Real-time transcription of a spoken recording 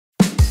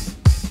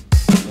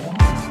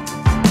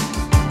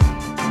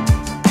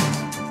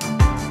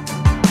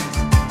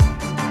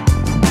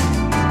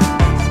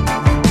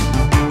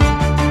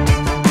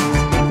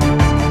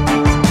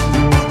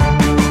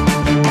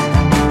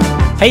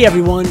Hey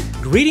everyone,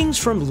 greetings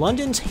from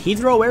London's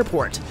Heathrow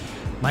Airport.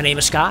 My name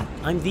is Scott,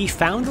 I'm the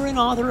founder and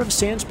author of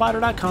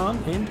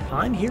SANspotter.com, and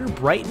I'm here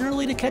bright and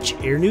early to catch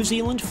Air New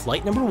Zealand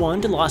Flight number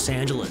 1 to Los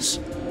Angeles.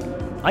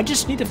 I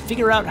just need to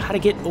figure out how to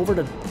get over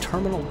to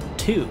Terminal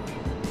 2.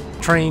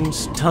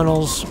 Trains,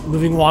 tunnels,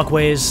 moving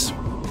walkways.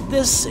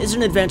 This is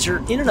an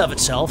adventure in and of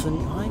itself, and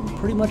I'm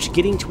pretty much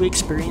getting to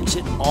experience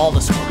it all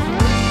this morning.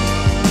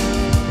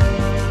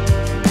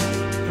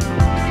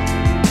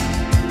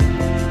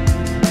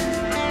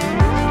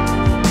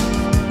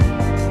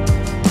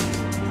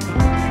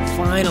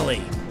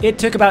 Finally! It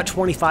took about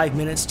 25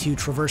 minutes to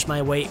traverse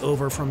my way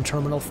over from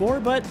Terminal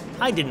 4, but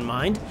I didn't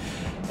mind.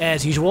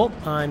 As usual,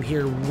 I'm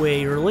here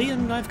way early,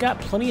 and I've got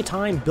plenty of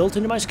time built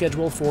into my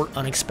schedule for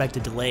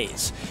unexpected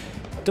delays.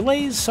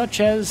 Delays such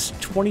as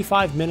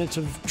 25 minutes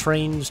of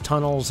trains,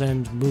 tunnels,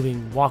 and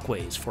moving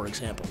walkways, for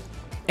example.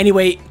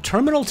 Anyway,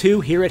 Terminal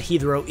 2 here at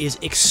Heathrow is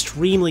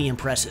extremely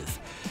impressive.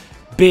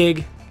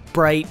 Big,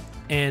 bright,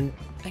 and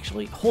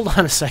actually, hold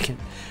on a second.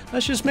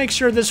 Let's just make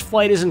sure this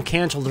flight isn't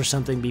canceled or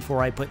something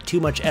before I put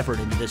too much effort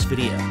into this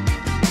video.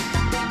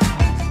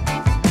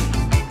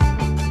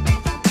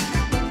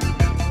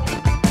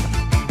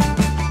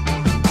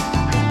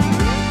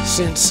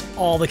 Since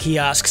all the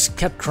kiosks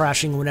kept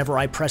crashing whenever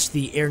I pressed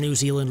the Air New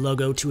Zealand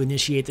logo to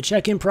initiate the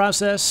check-in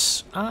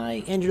process,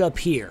 I ended up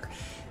here,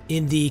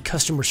 in the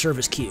customer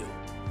service queue.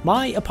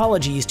 My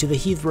apologies to the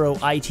Heathrow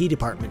IT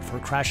department for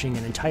crashing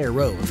an entire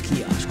row of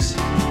kiosks.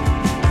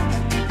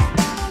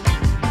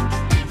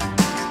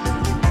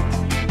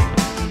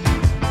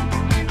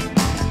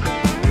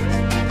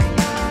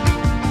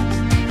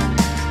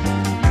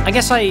 I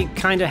guess I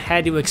kinda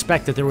had to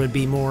expect that there would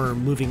be more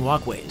moving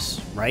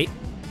walkways, right?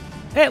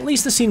 At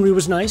least the scenery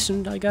was nice,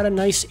 and I got a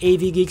nice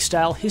AV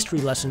Geek-style history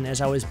lesson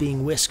as I was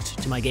being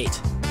whisked to my gate.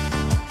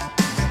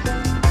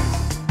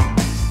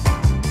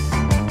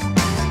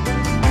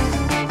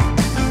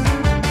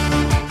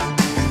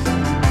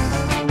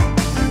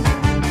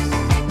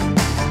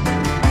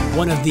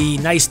 One of the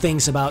nice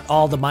things about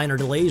all the minor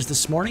delays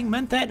this morning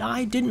meant that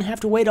I didn't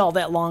have to wait all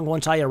that long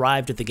once I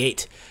arrived at the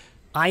gate.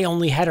 I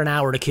only had an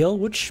hour to kill,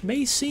 which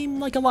may seem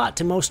like a lot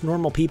to most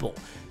normal people.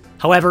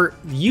 However,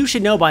 you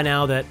should know by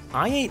now that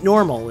I ain't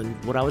normal, and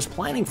what I was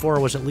planning for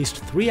was at least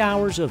 3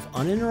 hours of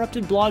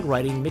uninterrupted blog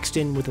writing mixed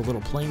in with a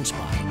little plane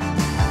spotting.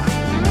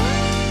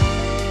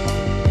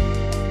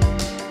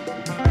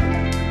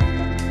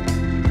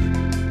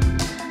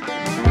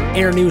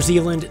 Air New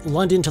Zealand,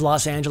 London to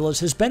Los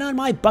Angeles has been on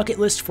my bucket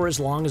list for as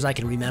long as I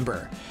can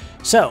remember.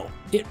 So,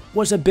 it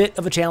was a bit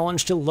of a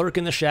challenge to lurk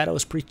in the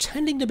shadows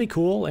pretending to be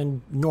cool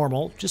and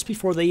normal just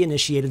before they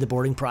initiated the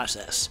boarding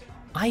process.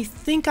 I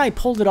think I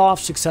pulled it off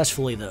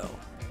successfully though.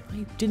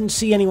 I didn't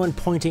see anyone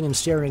pointing and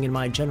staring in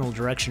my general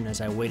direction as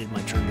I waited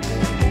my turn to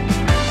board.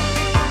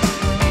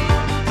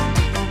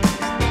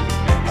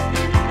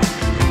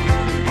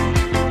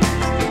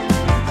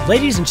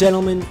 Ladies and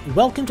gentlemen,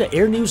 welcome to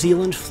Air New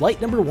Zealand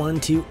Flight number 1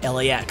 to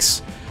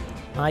LAX.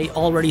 I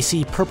already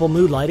see purple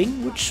mood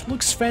lighting, which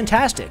looks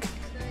fantastic.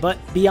 But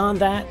beyond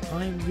that,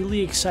 I'm really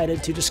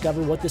excited to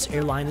discover what this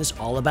airline is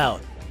all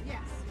about.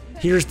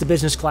 Here's the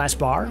business class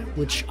bar,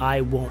 which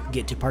I won't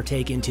get to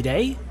partake in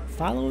today,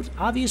 followed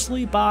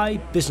obviously by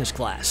business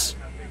class.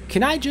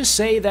 Can I just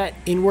say that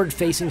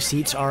inward-facing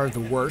seats are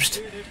the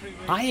worst?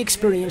 I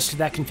experienced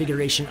that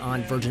configuration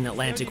on Virgin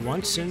Atlantic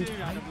once, and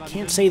I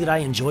can't say that I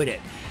enjoyed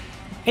it.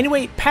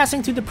 Anyway,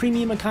 passing through the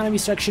premium economy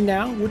section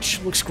now, which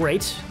looks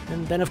great,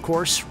 and then of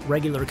course,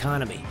 regular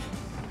economy.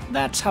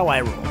 That's how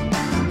I roll.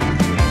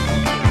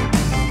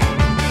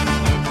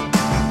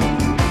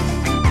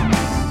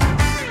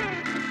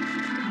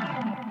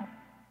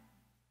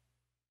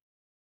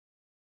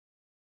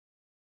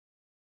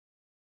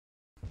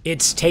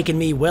 It's taken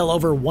me well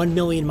over 1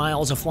 million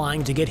miles of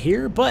flying to get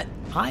here, but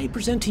I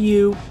present to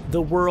you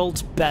the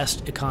world's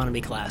best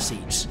economy class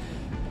seats.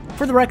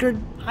 For the record,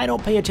 I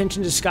don't pay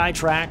attention to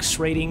Skytrax,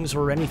 ratings,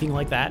 or anything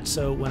like that,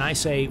 so when I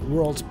say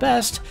world's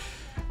best,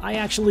 I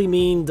actually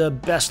mean the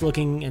best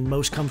looking and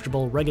most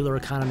comfortable regular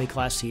economy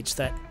class seats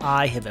that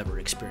I have ever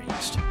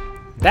experienced.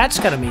 That's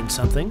gotta mean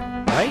something,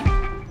 right?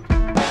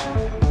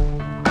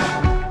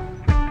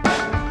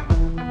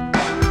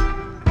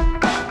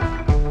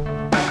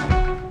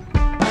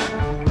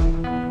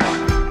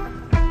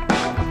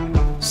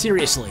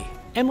 Seriously,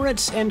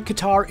 Emirates and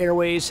Qatar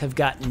Airways have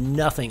got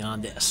nothing on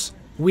this.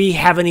 We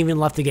haven't even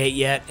left the gate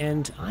yet,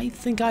 and I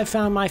think I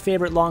found my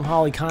favorite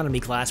long-haul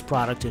economy class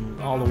product in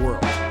all the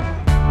world.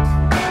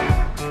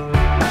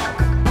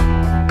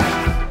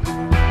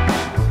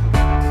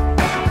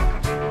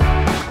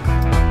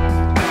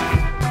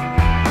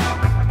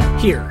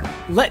 Here,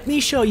 let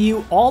me show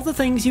you all the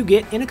things you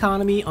get in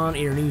economy on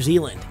Air New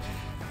Zealand.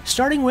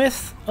 Starting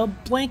with a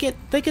blanket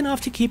thick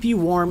enough to keep you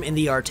warm in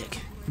the Arctic.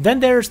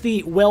 Then there's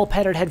the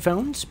well-padded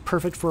headphones,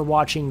 perfect for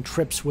watching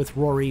Trips with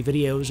Rory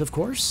videos, of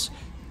course.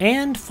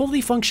 And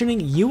fully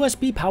functioning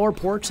USB power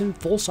ports and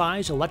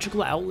full-size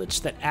electrical outlets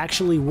that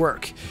actually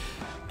work.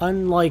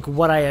 unlike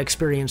what I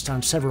experienced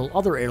on several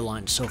other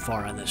airlines so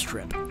far on this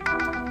trip.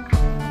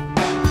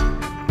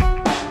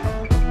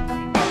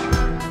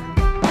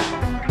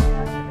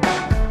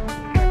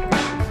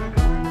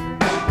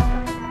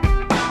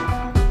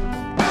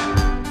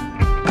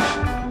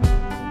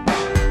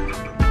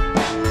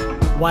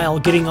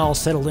 While getting all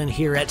settled in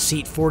here at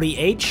seat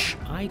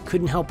 40H, I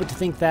couldn't help but to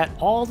think that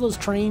all those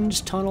trains,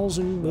 tunnels,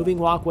 and moving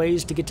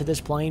walkways to get to this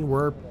plane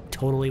were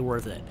totally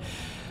worth it.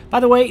 By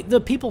the way,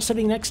 the people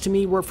sitting next to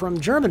me were from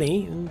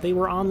Germany, and they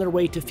were on their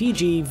way to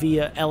Fiji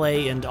via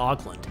LA and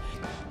Auckland.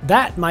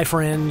 That, my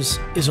friends,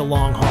 is a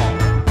long haul.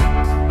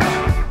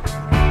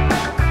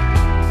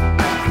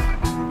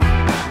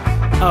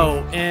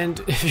 Oh, and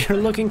if you're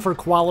looking for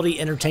quality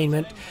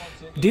entertainment,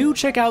 do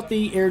check out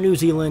the Air New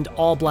Zealand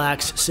All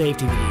Blacks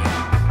safety video.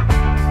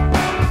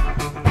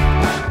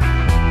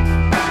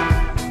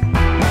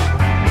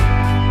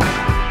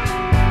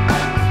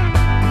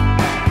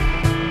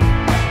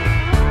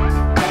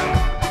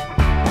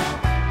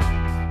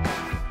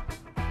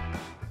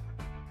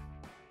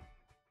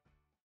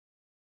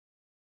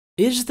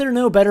 Is there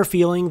no better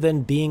feeling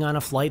than being on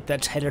a flight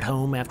that's headed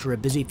home after a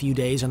busy few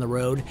days on the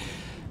road?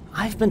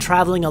 I've been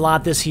traveling a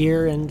lot this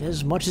year, and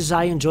as much as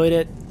I enjoyed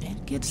it,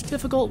 it gets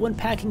difficult when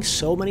packing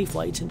so many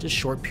flights into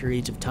short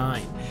periods of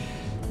time.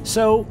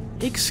 So,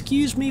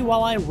 excuse me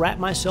while I wrap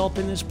myself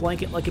in this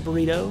blanket like a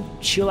burrito,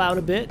 chill out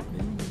a bit,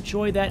 and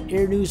enjoy that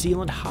Air New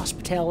Zealand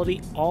hospitality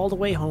all the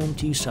way home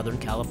to Southern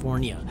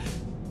California.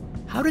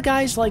 How do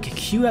guys like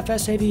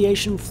QFS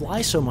Aviation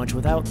fly so much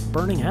without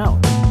burning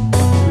out?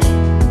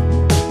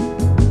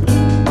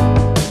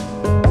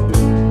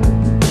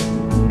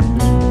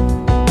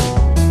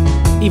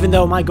 Even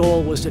though my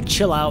goal was to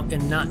chill out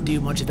and not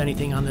do much of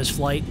anything on this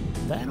flight,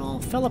 that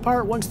all fell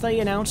apart once they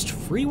announced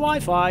free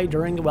Wi-Fi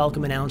during the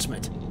welcome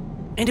announcement.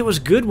 And it was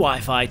good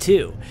Wi-Fi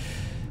too.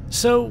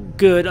 So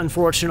good,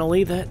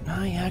 unfortunately, that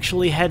I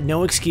actually had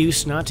no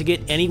excuse not to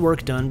get any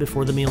work done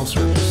before the meal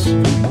service.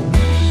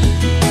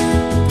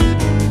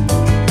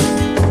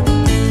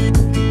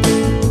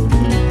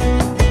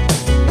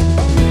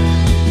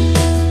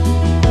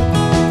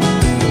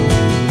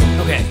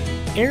 Okay,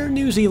 Air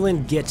New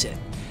Zealand gets it.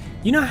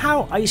 You know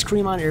how ice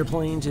cream on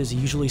airplanes is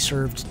usually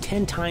served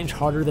 10 times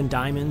harder than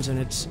diamonds and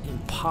it's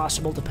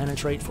impossible to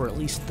penetrate for at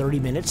least 30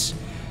 minutes?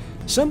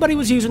 Somebody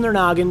was using their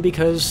noggin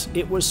because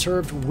it was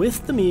served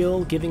with the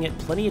meal, giving it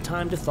plenty of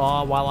time to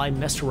thaw while I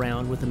messed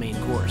around with the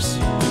main course.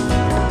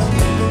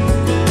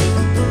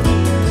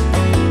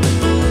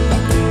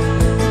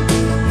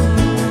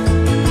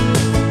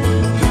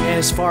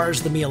 As far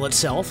as the meal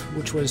itself,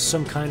 which was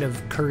some kind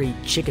of curry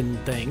chicken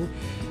thing,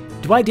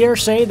 do I dare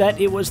say that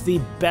it was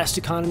the best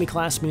economy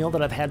class meal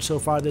that I've had so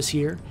far this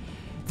year?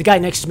 The guy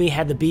next to me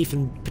had the beef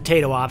and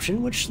potato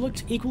option, which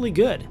looked equally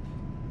good.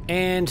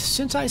 And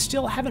since I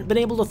still haven't been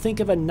able to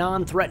think of a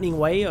non-threatening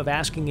way of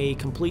asking a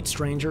complete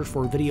stranger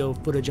for video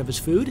footage of his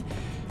food,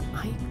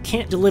 I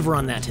can't deliver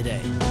on that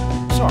today.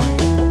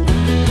 Sorry.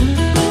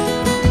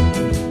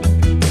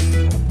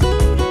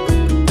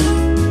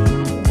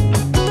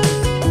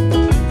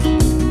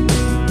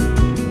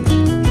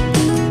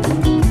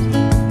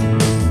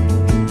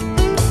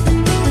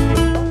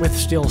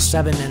 Still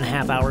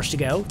 7.5 hours to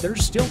go,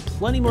 there's still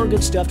plenty more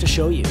good stuff to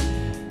show you.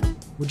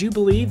 Would you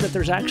believe that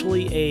there's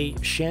actually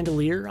a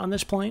chandelier on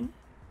this plane?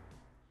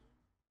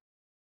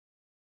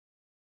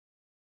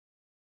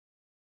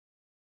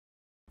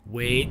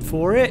 Wait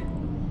for it.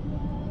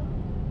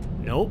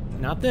 Nope,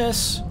 not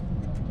this.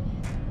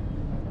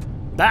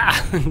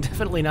 Ah,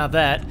 definitely not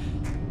that.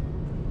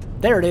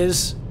 There it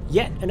is.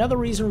 Yet another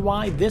reason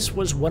why this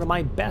was one of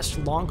my best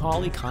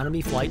long-haul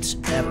economy flights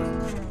ever.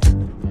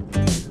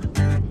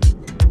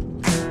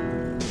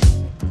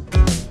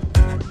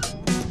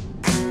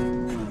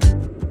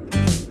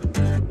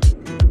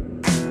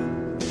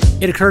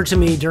 It occurred to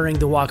me during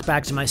the walk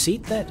back to my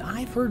seat that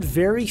I've heard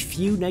very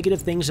few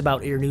negative things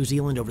about Air New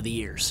Zealand over the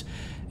years,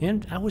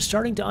 and I was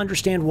starting to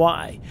understand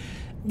why.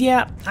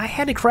 Yeah, I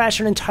had to crash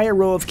an entire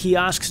row of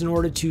kiosks in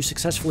order to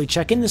successfully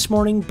check in this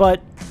morning,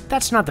 but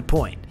that's not the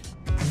point.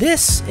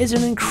 This is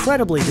an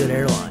incredibly good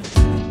airline.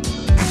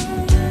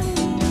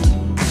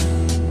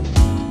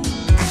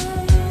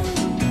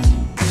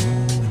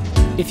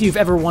 If you've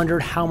ever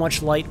wondered how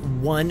much light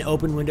one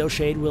open window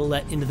shade will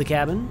let into the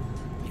cabin,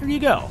 here you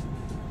go.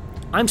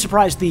 I'm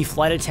surprised the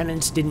flight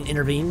attendants didn't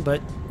intervene,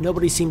 but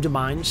nobody seemed to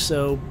mind,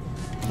 so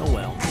oh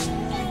well.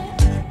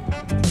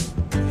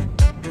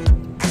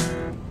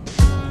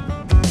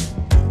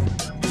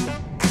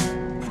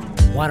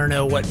 Want to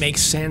know what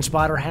makes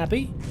SANspotter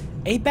happy?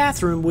 A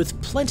bathroom with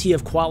plenty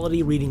of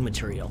quality reading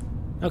material.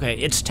 Okay,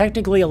 it's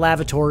technically a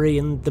lavatory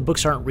and the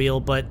books aren't real,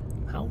 but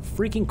how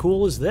freaking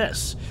cool is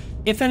this?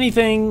 If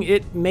anything,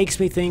 it makes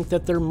me think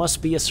that there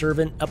must be a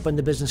servant up in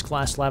the business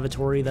class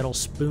lavatory that'll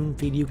spoon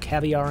feed you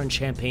caviar and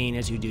champagne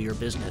as you do your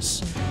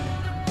business.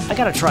 I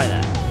gotta try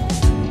that.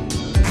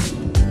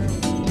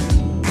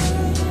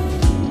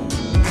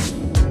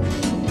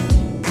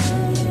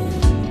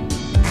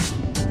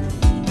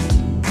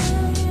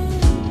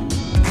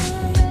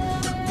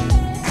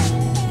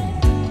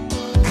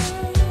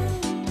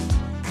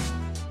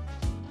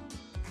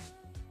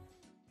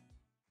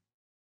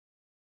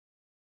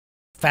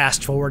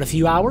 Fast forward a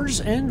few hours,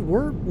 and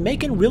we're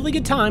making really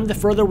good time the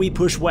further we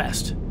push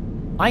west.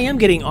 I am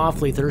getting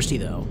awfully thirsty,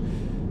 though.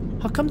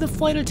 How come the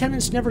flight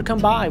attendants never come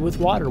by with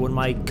water when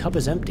my cup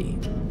is empty?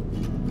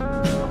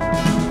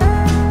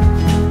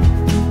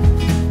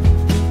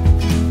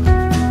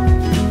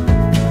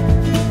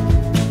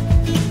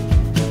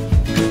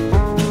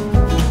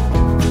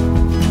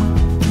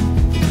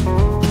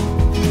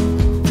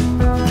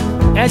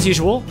 As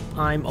usual,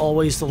 I'm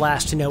always the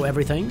last to know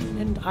everything,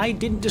 and I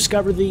didn't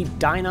discover the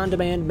Dine on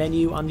Demand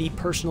menu on the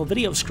personal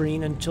video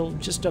screen until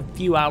just a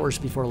few hours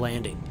before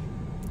landing.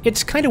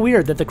 It's kind of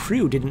weird that the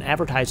crew didn't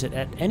advertise it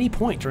at any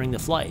point during the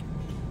flight.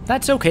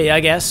 That's okay,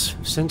 I guess,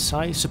 since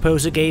I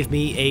suppose it gave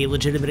me a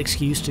legitimate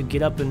excuse to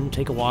get up and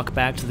take a walk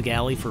back to the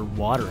galley for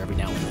water every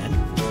now and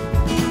then.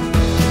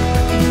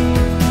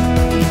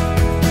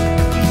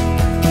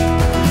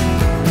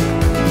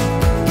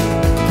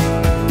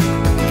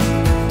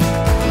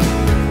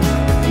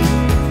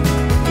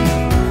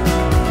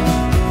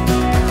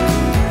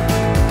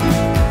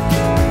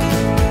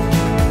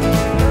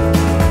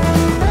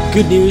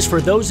 Good news for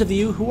those of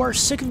you who are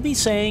sick of me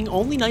saying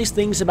only nice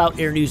things about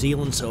Air New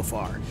Zealand so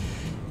far.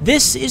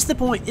 This is the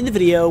point in the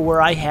video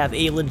where I have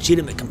a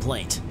legitimate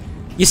complaint.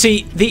 You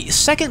see, the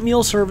second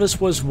meal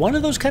service was one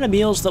of those kind of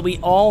meals that we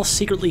all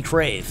secretly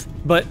crave,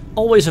 but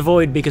always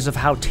avoid because of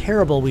how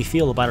terrible we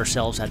feel about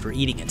ourselves after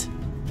eating it.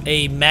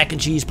 A mac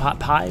and cheese pot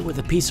pie with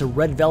a piece of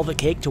red velvet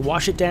cake to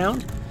wash it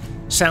down?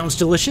 Sounds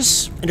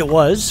delicious, and it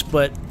was,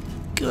 but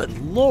good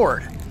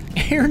lord.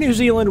 Air New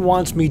Zealand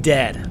wants me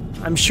dead.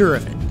 I'm sure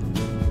of it.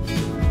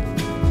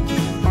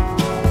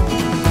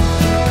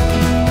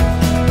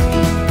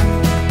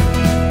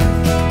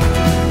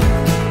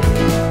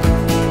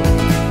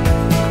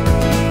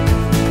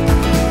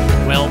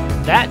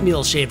 That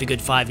meal shaved a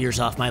good 5 years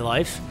off my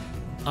life.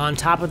 On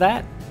top of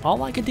that,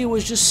 all I could do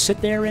was just sit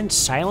there and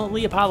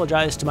silently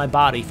apologize to my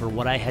body for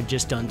what I had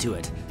just done to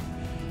it.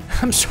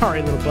 I'm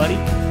sorry, little buddy.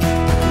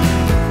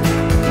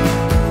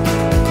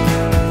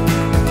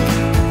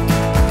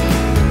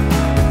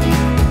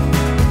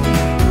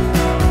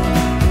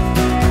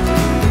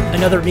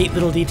 Another neat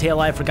little detail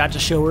I forgot to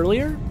show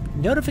earlier,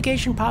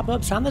 notification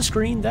pop-ups on the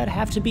screen that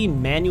have to be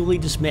manually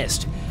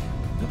dismissed.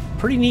 A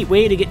pretty neat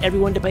way to get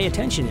everyone to pay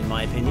attention, in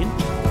my opinion.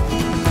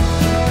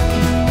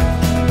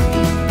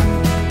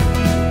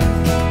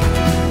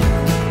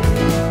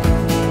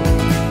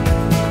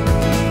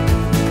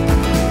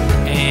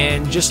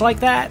 Just like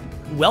that,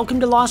 welcome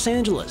to Los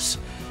Angeles.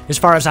 As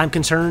far as I'm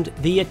concerned,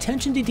 the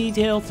attention to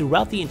detail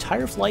throughout the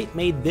entire flight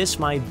made this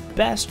my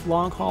best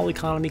long-haul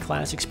economy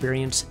class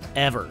experience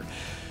ever.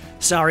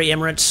 Sorry,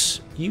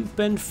 Emirates, you've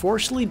been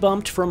forcibly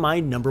bumped from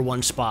my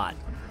 #1 spot.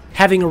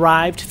 Having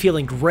arrived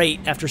feeling great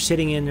after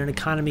sitting in an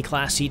economy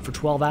class seat for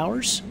 12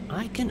 hours,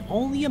 I can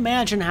only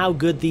imagine how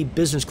good the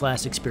business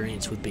class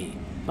experience would be.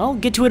 I'll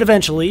get to it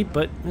eventually,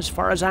 but as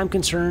far as I'm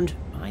concerned,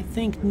 I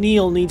think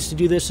Neil needs to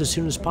do this as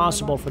soon as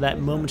possible for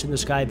that Moments in the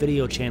Sky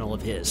video channel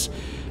of his.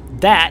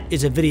 That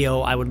is a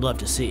video I would love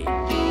to see.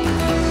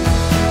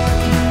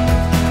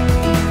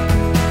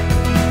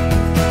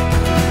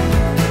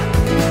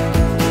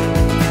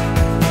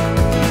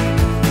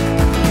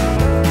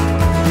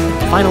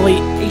 Finally,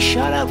 a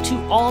shout out to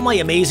all my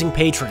amazing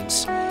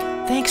patrons.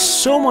 Thanks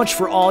so much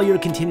for all your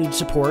continued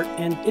support,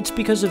 and it's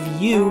because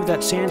of you that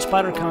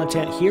SANspotter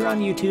content here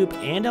on YouTube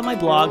and on my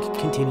blog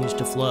continues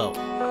to flow.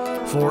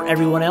 For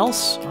everyone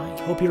else,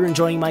 I hope you're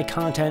enjoying my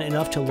content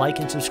enough to like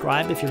and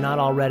subscribe if you're not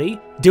already.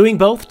 Doing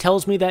both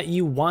tells me that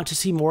you want to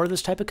see more of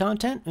this type of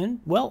content, and,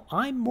 well,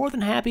 I'm more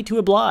than happy to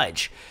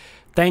oblige.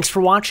 Thanks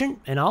for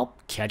watching, and I'll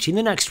catch you in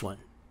the next one.